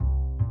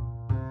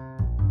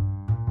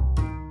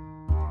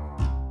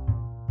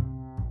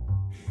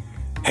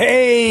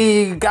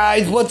Hey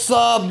guys, what's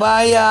up?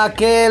 Vaya,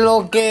 ¿qué es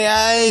lo que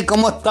hay?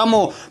 ¿Cómo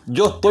estamos?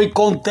 Yo estoy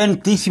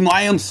contentísimo.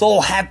 I am so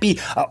happy.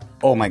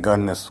 Oh my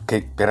goodness. Okay,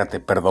 espérate,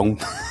 perdón.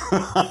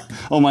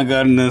 Oh my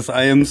goodness,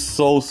 I am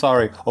so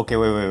sorry. Okay,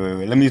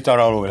 wait. Let me start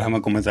all over.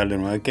 Déjame comenzar de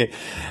nuevo. Es que,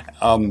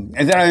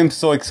 I am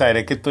so excited.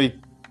 Es que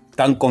estoy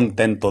tan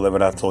contento, de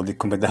verdad. So,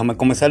 déjame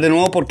comenzar de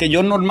nuevo porque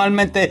yo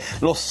normalmente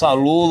los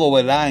saludo,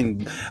 ¿verdad?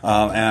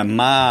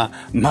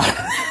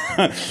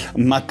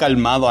 Más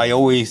calmado. I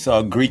always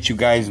greet you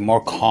guys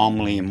more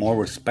calmly and more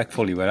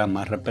respectfully, ¿verdad?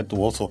 Más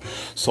respetuoso.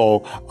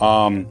 So,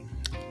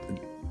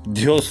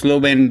 Dios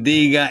lo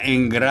bendiga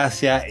en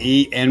gracia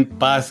y en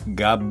paz.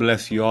 God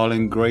bless you all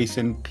in grace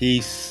and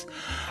peace.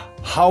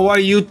 How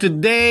are you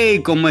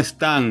today? ¿Cómo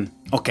están?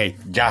 Ok,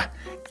 ya.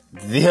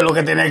 Dije lo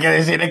que tenía que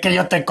decir, es que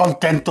yo estoy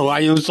contento.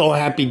 I am so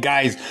happy,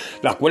 guys.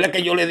 La escuela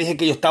que yo le dije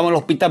que yo estaba en el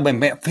hospital,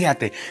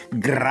 fíjate,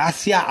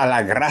 gracias a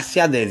la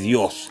gracia de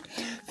Dios.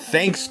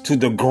 Thanks to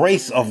the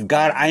grace of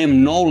God, I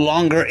am no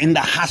longer in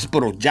the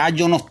hospital. Ya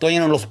yo no estoy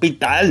en el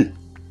hospital.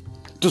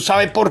 ¿Tú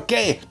sabes por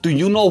qué? Do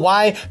you know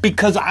why?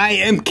 Because I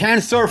am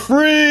cancer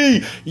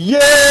free.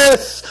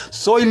 Yes.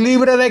 Soy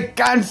libre de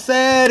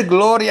cáncer.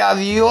 Gloria a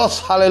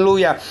Dios.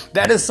 Hallelujah.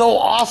 That is so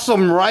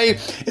awesome, right?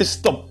 It's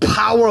the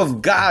power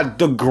of God,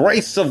 the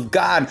grace of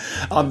God,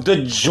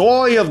 the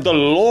joy of the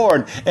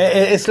Lord.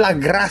 Es la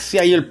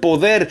gracia y el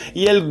poder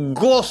y el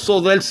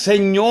gozo del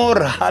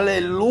Señor.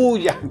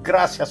 Hallelujah.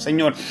 Gracias,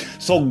 Señor.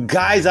 So,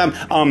 guys,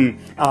 man,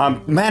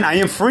 I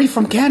am free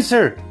from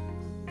cancer.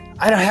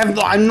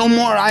 I'm no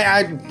more.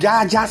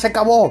 Ya se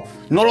acabó.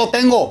 No lo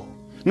tengo.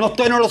 No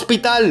estoy en el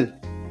hospital.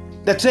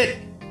 That's it.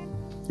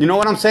 You know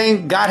what I'm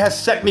saying? God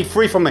has set me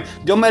free from it.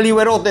 Dios me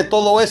liberó de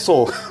todo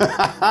eso.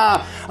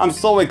 I'm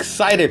so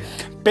excited.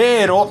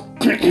 Pero,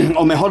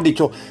 o mejor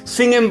dicho,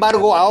 sin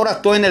embargo, ahora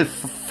estoy en el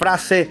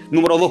frase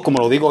número 2, como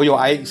lo digo yo.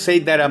 I say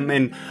that I'm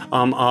in,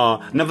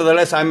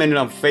 nevertheless, I'm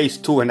in phase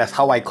 2, and that's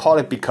how I call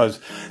it, because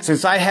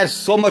since I had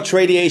so much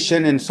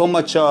radiation and so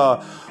much,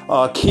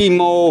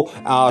 chemo,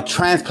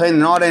 transplant,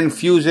 and all that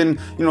infusion,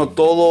 you know,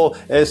 todo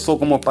eso,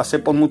 como pasé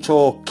por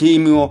mucho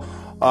quimio,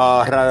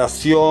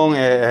 radiación,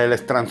 el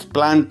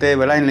trasplante,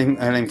 ¿verdad? En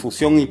la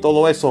infusión y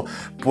todo eso,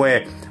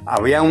 pues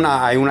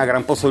hay una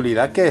gran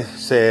posibilidad que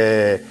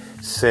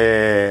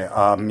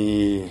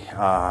mi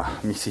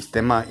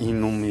sistema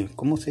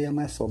 ¿cómo se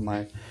llama eso?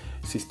 Mi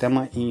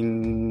sistema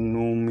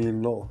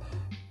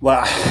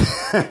well,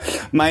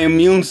 my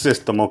immune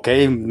system,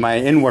 okay, my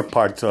inward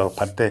parts,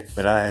 parte,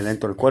 ¿verdad?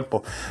 Dentro del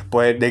cuerpo,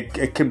 pues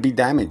it could be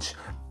damaged.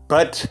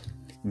 But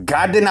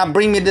God did not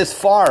bring me this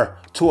far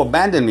to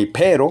abandon me,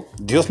 pero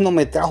Dios no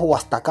me trajo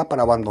hasta acá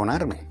para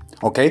abandonarme.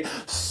 Okay,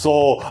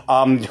 so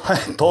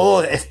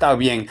todo está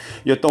bien.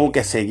 Yo tengo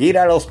que seguir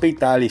al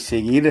hospital y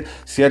seguir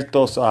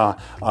ciertos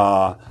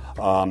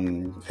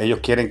ellos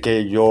quieren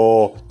que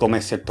yo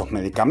tome ciertos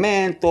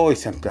medicamentos y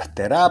ciertas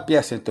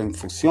terapias, ciertas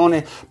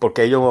infusiones,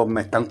 porque ellos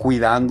me están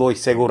cuidando y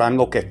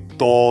asegurando que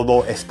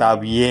todo está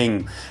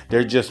bien.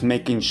 They're just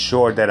making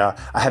sure that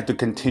I have to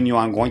continue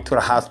on going to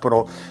the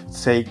hospital,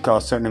 take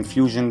certain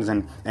infusions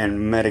and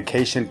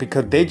medication,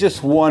 because they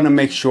just want to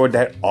make sure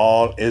that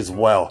all is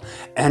well.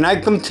 And I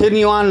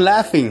continue on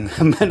laughing.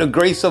 The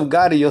grace of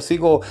God. Y yo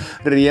sigo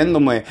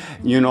riéndome,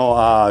 you know,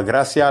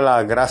 gracias a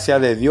la gracia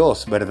de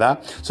Dios, ¿verdad?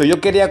 So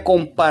yo quería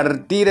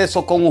compartir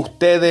eso con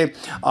ustedes.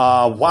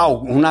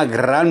 Wow, una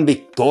gran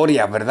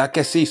victoria, ¿verdad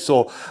que sí?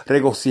 So,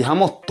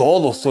 regocijamos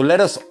todos. So, let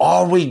us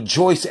all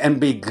rejoice and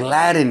be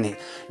glad in it.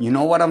 You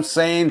know what I'm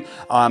saying?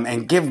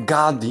 And give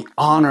God the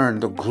honor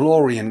and the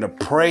glory and the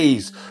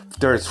praise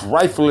that is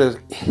rightfully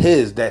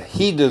His, that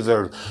He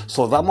deserves.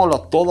 So,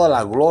 dámosle toda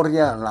la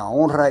gloria, la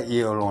honra y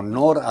el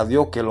honor a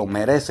Dios que lo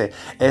merece.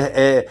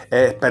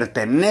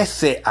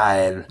 Pertenece a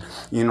Él.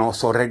 You know,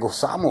 so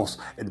regozamos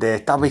de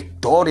esta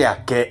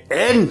victoria que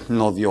Él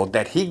nos dio,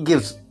 that He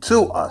gives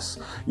to us.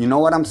 You know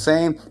what I'm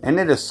saying? And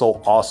it is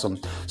so awesome.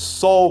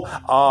 So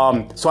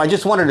I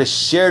just wanted to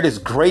share this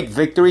great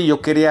victory.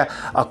 Yo quería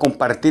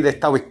compartir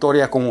esta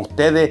victoria con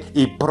ustedes,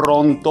 y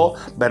pronto,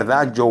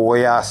 ¿verdad? Yo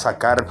voy a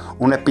sacar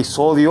un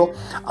episodio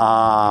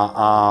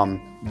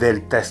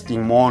del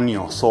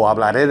testimonio. So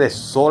hablaré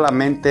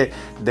solamente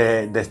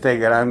de este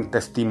gran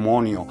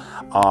testimonio.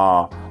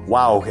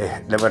 Wow,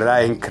 de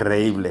verdad es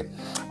increíble.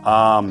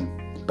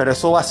 Pero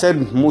eso va a ser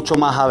mucho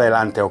más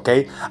adelante, ¿ok?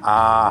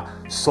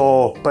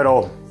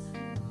 Pero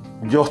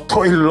yo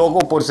estoy loco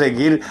por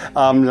seguir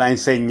las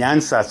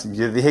enseñanzas.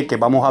 Yo dije que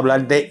vamos a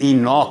hablar de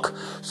Enoch.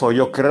 So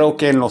yo creo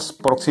que en los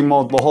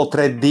próximos 2 o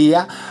 3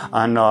 días,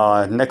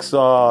 next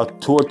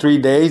 2 or 3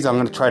 days, I'm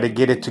going to try to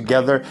get it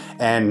together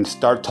and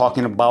start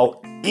talking about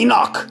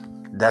Enoch.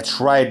 That's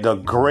right, the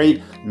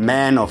great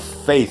man of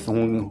faith.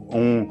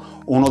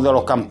 Uno de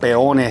los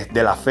campeones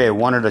de la fe.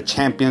 One of the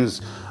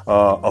champions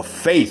of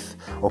faith.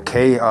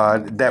 Okay,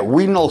 that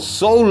we know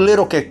so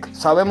little, que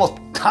sabemos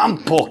tan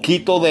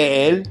poquito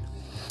de él,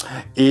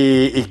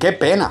 y qué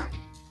pena,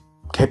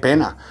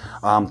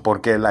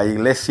 porque la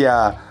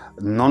iglesia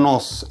no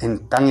nos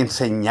están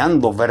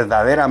enseñando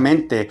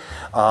verdaderamente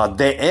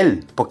de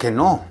Él, porque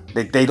no,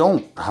 they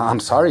don't. I'm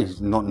sorry,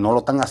 no lo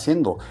están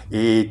haciendo,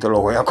 y te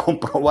lo voy a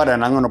comprobar,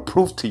 and I'm going to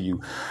prove to you.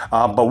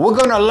 But we're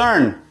going to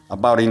learn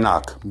about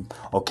Enoch.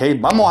 Okay,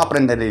 vamos a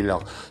aprender de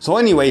Enoch. So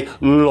anyway,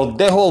 los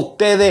dejo a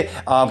ustedes,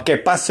 que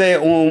pase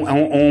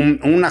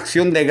una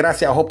acción de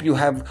gracia. I hope you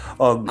have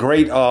a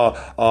great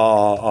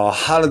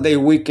holiday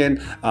weekend,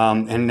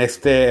 and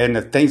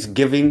the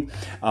Thanksgiving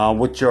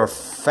with your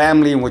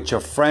family and with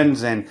your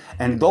friends, and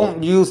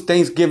don't use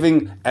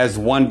Thanksgiving as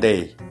one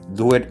day.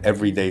 Do it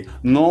every day.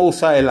 No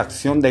usa la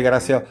acción de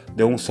gracia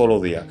de un solo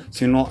día,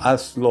 sino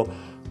hazlo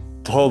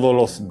todos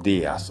los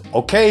días.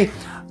 Okay?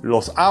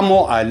 Los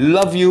amo. I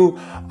love you.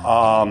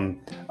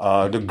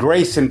 The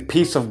grace and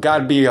peace of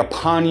God be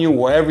upon you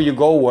wherever you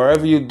go,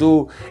 wherever you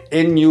do,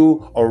 in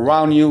you,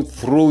 around you,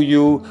 through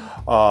you.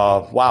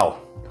 Wow.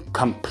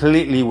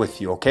 Completely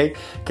with you, okay?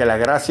 Que la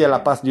gracia y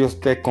la paz de Dios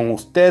esté con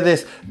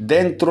ustedes,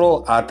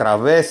 dentro, a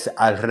través,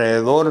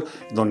 alrededor,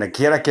 donde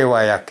quiera que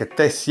vaya, que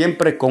esté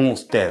siempre con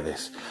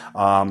ustedes.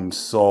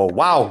 So,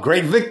 wow,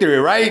 great victory,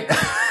 right?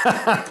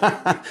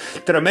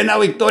 Tremenda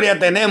victoria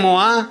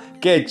tenemos, ¿ah?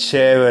 Qué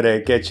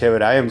chévere, qué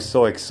chévere. I am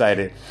so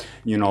excited,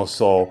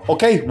 so,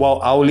 okay,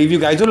 well, I'll leave you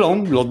guys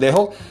alone. Los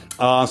dejo.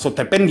 So,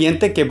 esté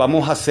pendiente que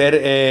vamos a hacer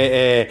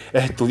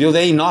estudios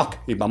de Enoch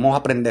y vamos a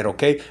aprender,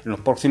 okay? En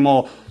los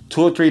próximos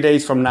 2 or 3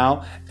 days from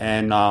now.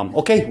 And,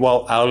 okay,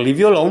 well, I'll leave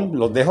you alone.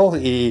 Los dejo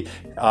y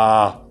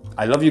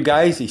I love you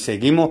guys, y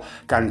seguimos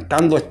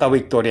cantando esta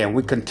victoria. And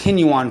we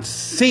continue on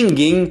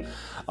singing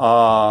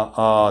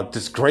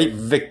this great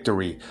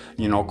victory.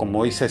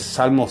 Como dice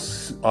Salmo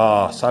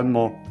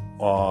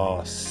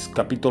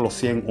capítulo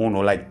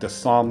 101, like the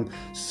Psalm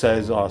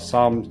says,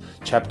 Psalm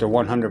chapter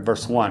 100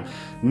 verse 1.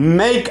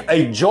 Make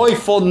a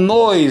joyful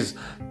noise.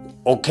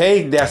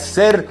 Okay, de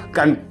hacer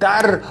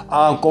cantar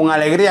con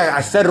alegría,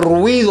 hacer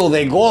ruido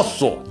de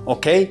gozo.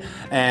 Okay,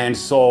 and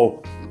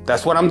so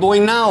that's what I'm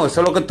doing now. Eso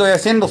es lo que estoy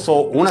haciendo.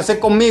 So, únase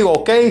conmigo,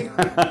 okay?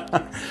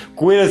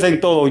 Cuídense en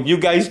todo. You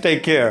guys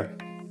take care.